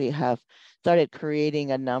actually have started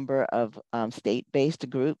creating a number of state-based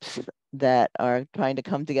groups that are trying to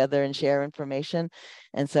come together and share information.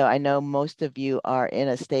 And so I know most of you are in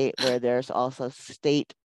a state where there's also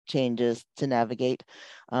state changes to navigate.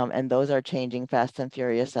 And those are changing fast and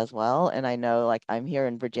furious as well. And I know, like, I'm here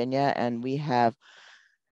in Virginia and we have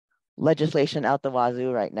legislation out the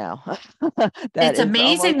wazoo right now. That It's is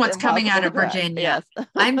amazing almost what's coming out impossible to of crack. Virginia. Yes.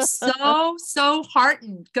 I'm so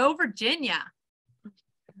heartened. Go Virginia.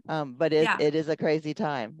 But it is a crazy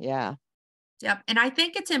time. Yeah. Yep. And I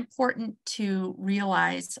think it's important to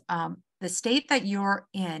realize the state that you're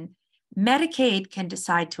in, Medicaid can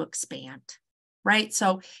decide to expand, right?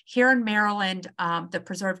 So here in Maryland, the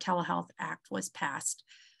Preserve Telehealth Act was passed,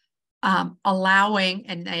 allowing,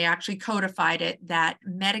 and they actually codified it, that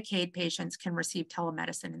Medicaid patients can receive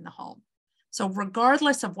telemedicine in the home. So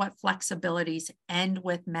regardless of what flexibilities end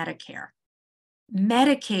with Medicare,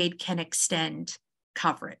 Medicaid can extend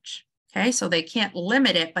coverage. Okay, so they can't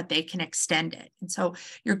limit it, but they can extend it. And so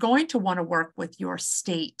you're going to want to work with your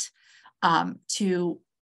state to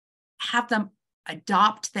have them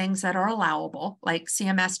adopt things that are allowable. Like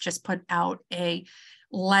CMS just put out a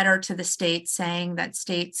letter to the states saying that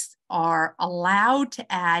states are allowed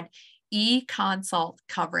to add e-consult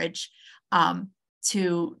coverage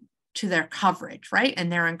to their coverage, right?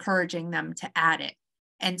 And they're encouraging them to add it.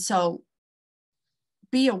 And so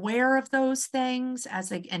be aware of those things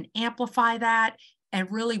and amplify that.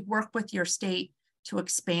 and really work with your state to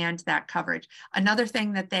expand that coverage. Another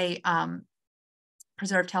thing that they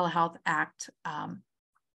Preserve Telehealth Act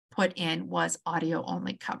put in was audio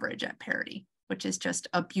only coverage at parity, which is just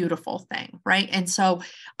a beautiful thing, right? And so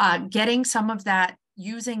getting some of that,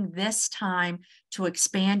 using this time to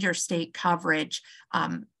expand your state coverage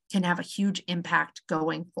can have a huge impact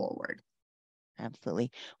going forward. Absolutely.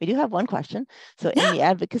 We do have one question. So in Yeah. the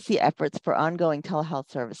advocacy efforts for ongoing telehealth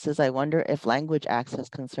services, I wonder if language access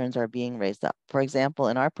concerns are being raised up. For example,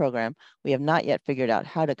 in our program, we have not yet figured out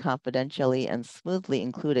how to confidentially and smoothly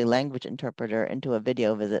include a language interpreter into a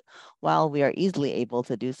video visit, while we are easily able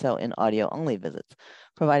to do so in audio-only visits.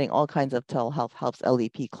 Providing all kinds of telehealth helps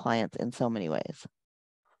LEP clients in so many ways.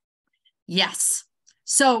 Yes.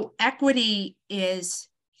 So equity is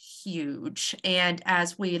huge. And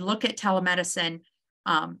as we look at telemedicine,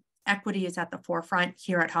 equity is at the forefront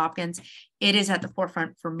here at Hopkins. It is at the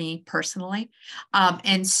forefront for me personally.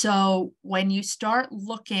 And so when you start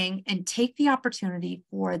looking and take the opportunity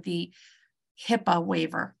for the HIPAA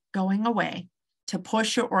waiver going away to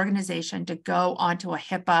push your organization to go onto a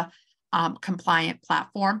HIPAA compliant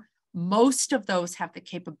platform, most of those have the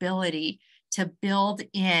capability to build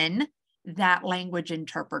in that language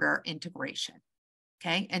interpreter integration.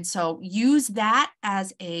 Okay, and so use that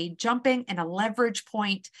as a jumping and a leverage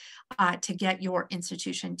point to get your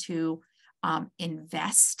institution to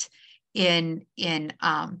invest in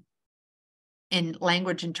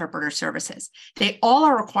language interpreter services. They all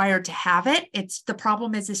are required to have it. The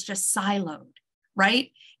problem is it's just siloed, right?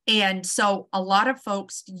 And so a lot of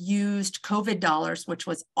folks used COVID dollars, which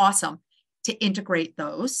was awesome, to integrate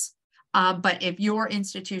those. But if your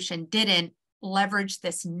institution didn't, leverage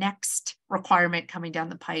this next requirement coming down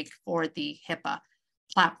the pike for the HIPAA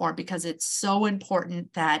platform, because it's so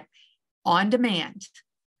important that on demand,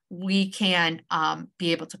 we can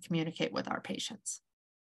be able to communicate with our patients.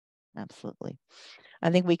 Absolutely.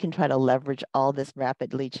 I think we can try to leverage all this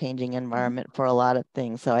rapidly changing environment for a lot of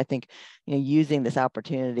things. So I think, using this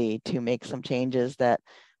opportunity to make some changes that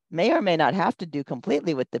may or may not have to do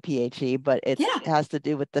completely with the PHE, but it has to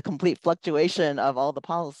do with the complete fluctuation of all the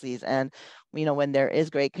policies. And, when there is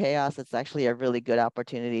great chaos, it's actually a really good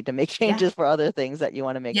opportunity to make changes for other things that you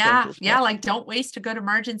want to make changes for. Yeah, like don't waste a good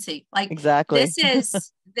emergency. Like exactly.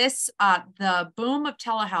 The boom of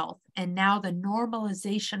telehealth and now the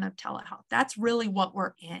normalization of telehealth. That's really what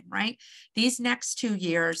we're in, right? These next 2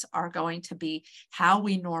 years are going to be how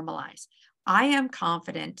we normalize. I am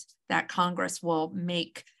confident that Congress will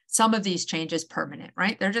make some of these changes permanent,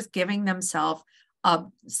 right? They're just giving themselves a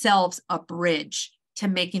bridge to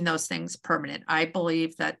making those things permanent. I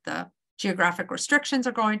believe that the geographic restrictions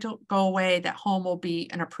are going to go away, that home will be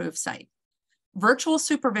an approved site. Virtual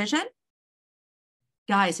supervision,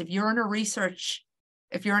 guys, if you're in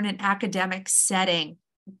an academic setting,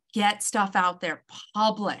 get stuff out there,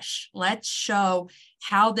 publish. Let's show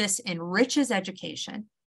how this enriches education,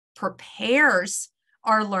 prepares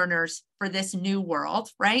our learners for this new world,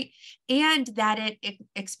 right? And that it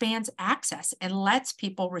expands access and lets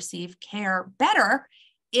people receive care better.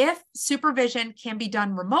 If supervision can be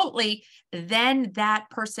done remotely, then that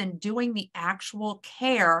person doing the actual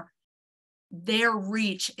care, their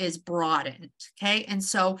reach is broadened, okay? And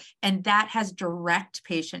that has direct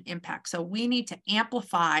patient impact. So we need to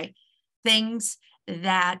amplify things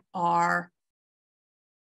that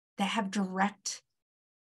have direct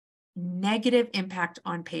negative impact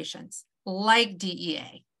on patients, like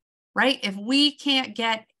DEA, right? If we can't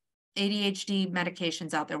get ADHD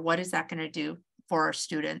medications out there, what is that going to do for our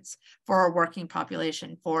students, for our working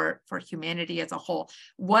population, for humanity as a whole?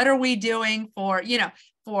 What are we doing for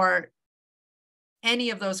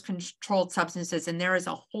any of those controlled substances? And there is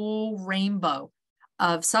a whole rainbow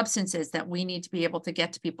of substances that we need to be able to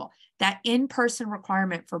get to people. That in-person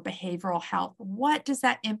requirement for behavioral health, what does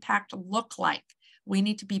that impact look like? We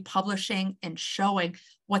need to be publishing and showing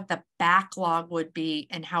what the backlog would be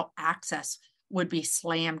and how access would be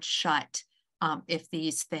slammed shut if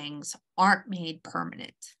these things aren't made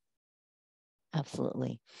permanent.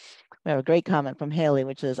 Absolutely. We have a great comment from Haley,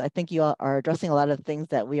 which is, I think you all are addressing a lot of things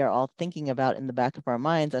that we are all thinking about in the back of our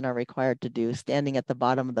minds and are required to do. Standing at the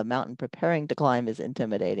bottom of the mountain preparing to climb is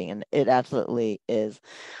intimidating, and it absolutely is.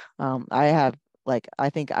 I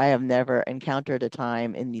think I have never encountered a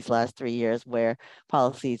time in these last 3 years where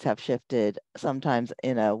policies have shifted sometimes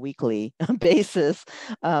in a weekly basis,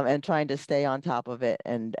 and trying to stay on top of it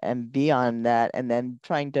and be on that, and then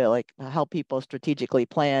trying to help people strategically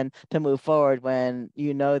plan to move forward when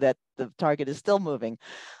that the target is still moving.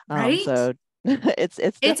 Right? So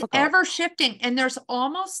it's difficult. Ever shifting, and there's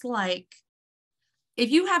almost like, if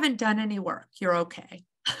you haven't done any work, you're okay.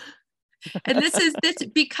 And this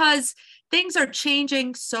because things are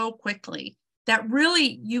changing so quickly that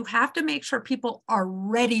really you have to make sure people are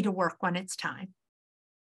ready to work when it's time.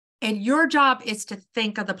 And your job is to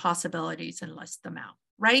think of the possibilities and list them out,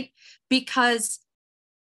 right? Because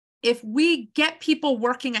if we get people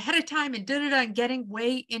working ahead of time and getting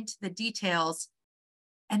way into the details,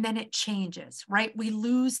 and then it changes, right? We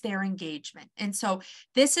lose their engagement. And so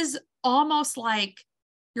this is almost like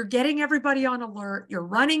you're getting everybody on alert, you're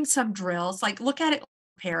running some drills, like look at it like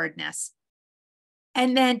preparedness.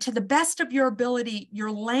 And then to the best of your ability,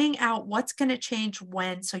 you're laying out what's going to change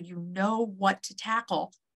when, so you know what to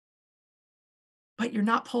tackle, but you're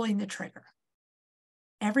not pulling the trigger.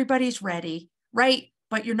 Everybody's ready, right?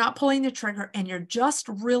 But you're not pulling the trigger, and you're just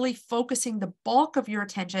really focusing the bulk of your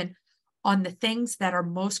attention on the things that are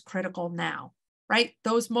most critical now, right?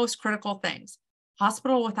 Those most critical things.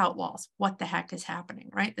 Hospital without walls. What the heck is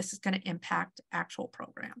happening, right? This is going to impact actual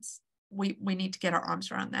programs. We need to get our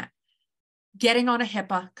arms around that. Getting on a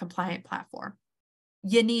HIPAA compliant platform.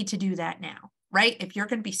 You need to do that now, right? If you're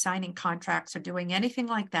going to be signing contracts or doing anything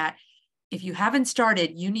like that, if you haven't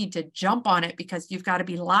started, you need to jump on it, because you've got to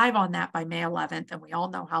be live on that by May 11th. And we all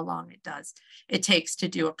know how long it takes to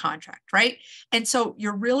do a contract, right? And so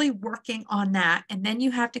you're really working on that. And then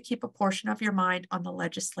you have to keep a portion of your mind on the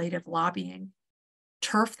legislative lobbying.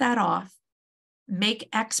 Turf that off, make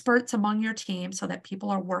experts among your team so that people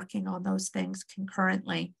are working on those things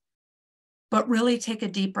concurrently, but really take a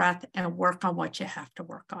deep breath and work on what you have to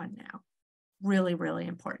work on now. Really, really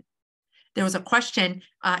important. There was a question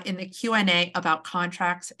in the Q&A about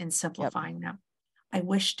contracts and simplifying them. I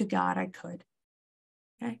wish to God I could.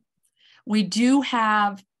 Okay. We do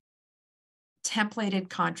have templated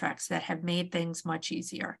contracts that have made things much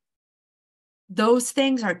easier. Those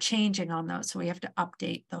things are changing on those, so we have to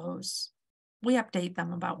update those. We update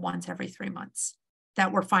them about once every 3 months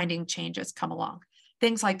that we're finding changes come along.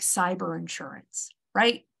 Things like cyber insurance,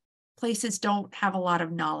 right? Places don't have a lot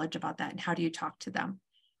of knowledge about that, and how do you talk to them?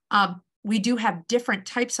 We do have different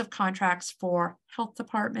types of contracts for health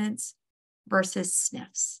departments versus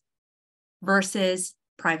SNFs versus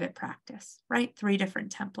private practice, right? 3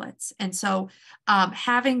 different templates. And so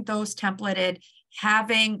having those templated,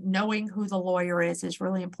 knowing who the lawyer is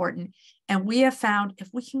really important. And we have found if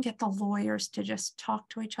we can get the lawyers to just talk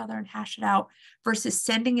to each other and hash it out versus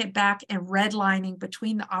sending it back and redlining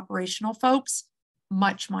between the operational folks,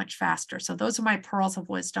 much, much faster. So those are my pearls of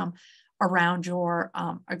wisdom around your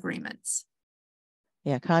agreements.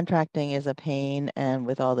 Yeah, contracting is a pain, and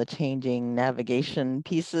with all the changing navigation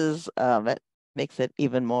pieces, it makes it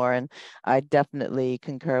even more. And I definitely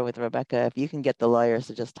concur with Rebecca. If you can get the lawyers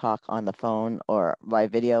to just talk on the phone or by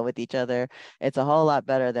video with each other, it's a whole lot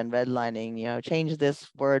better than redlining, change this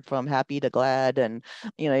word from happy to glad. And,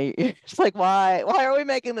 you're just like, why are we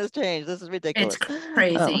making this change? This is ridiculous. It's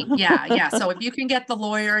crazy. Yeah. So if you can get the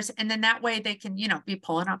lawyers, and then that way they can, be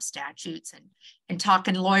pulling up statutes and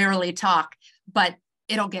talking lawyerly talk, but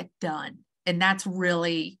it'll get done. And that's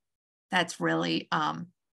really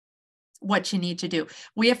what you need to do.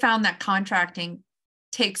 We have found that contracting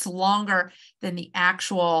takes longer than the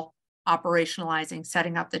actual operationalizing,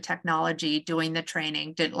 setting up the technology, doing the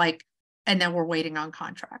training, and then we're waiting on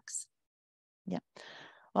contracts. Yeah.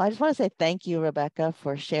 Well, I just want to say thank you, Rebecca,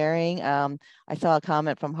 for sharing. I saw a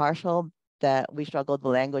comment from Harshal that we struggled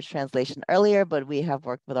with language translation earlier, but we have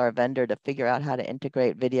worked with our vendor to figure out how to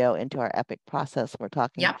integrate video into our Epic process.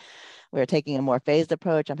 We're taking a more phased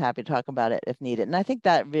approach. I'm happy to talk about it if needed. And I think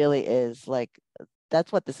that really is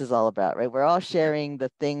that's what this is all about, right? We're all sharing the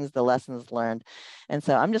things, the lessons learned. And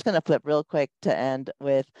so I'm just going to flip real quick to end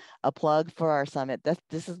with a plug for our summit.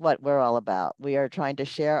 This is what we're all about. We are trying to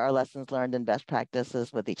share our lessons learned and best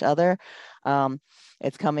practices with each other.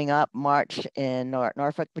 It's coming up March in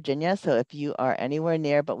Norfolk, Virginia. So if you are anywhere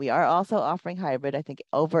near, but we are also offering hybrid. I think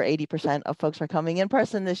over 80% of folks are coming in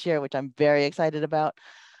person this year, which I'm very excited about.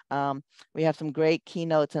 We have some great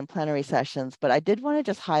keynotes and plenary sessions, but I did want to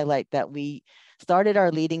just highlight that we started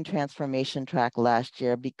our leading transformation track last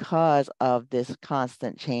year because of this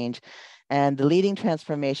constant change. And the leading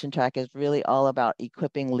transformation track is really all about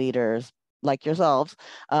equipping leaders like yourselves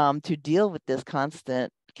to deal with this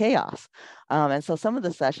constant chaos. And so some of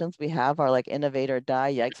the sessions we have are like innovate or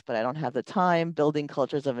die, yikes, but I don't have the time, building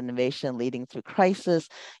cultures of innovation, leading through crisis,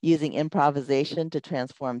 using improvisation to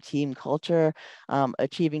transform team culture,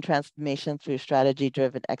 achieving transformation through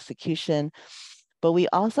strategy-driven execution. But we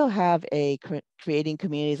also have creating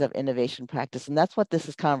communities of innovation practice. And that's what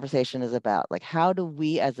this conversation is about. Like, how do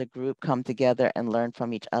we as a group come together and learn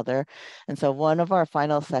from each other? And so one of our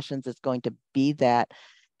final sessions is going to be that.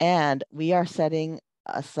 And we are setting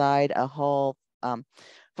aside a whole,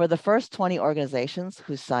 for for the first 20 organizations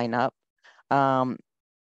who sign up, the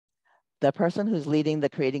person who's leading the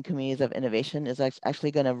Creating Communities of Innovation is actually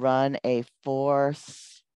going to run a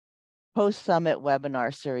post-summit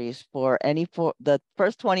webinar series for the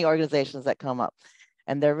first 20 organizations that come up.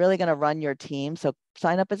 And they're really going to run your team. So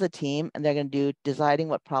sign up as a team, and they're going to do deciding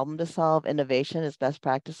what problem to solve. Innovation is best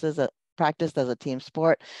practices practiced as a team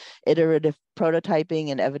sport, iterative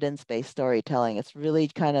prototyping, and evidence-based storytelling. It's really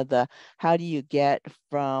kind of the how do you get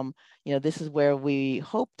from, this is where we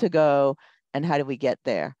hope to go, and how do we get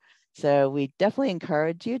there? So we definitely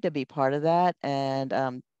encourage you to be part of that.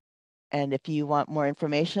 And if you want more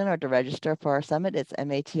information or to register for our summit, it's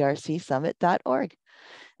matrcsummit.org.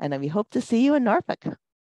 And we hope to see you in Norfolk.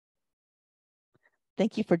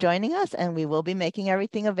 Thank you for joining us, and we will be making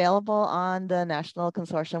everything available on the National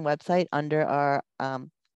Consortium website under our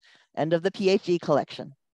end of the PHE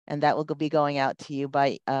collection. And that will be going out to you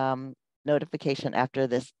by notification after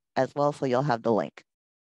this as well, so you'll have the link.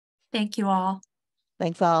 Thank you all.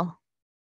 Thanks all.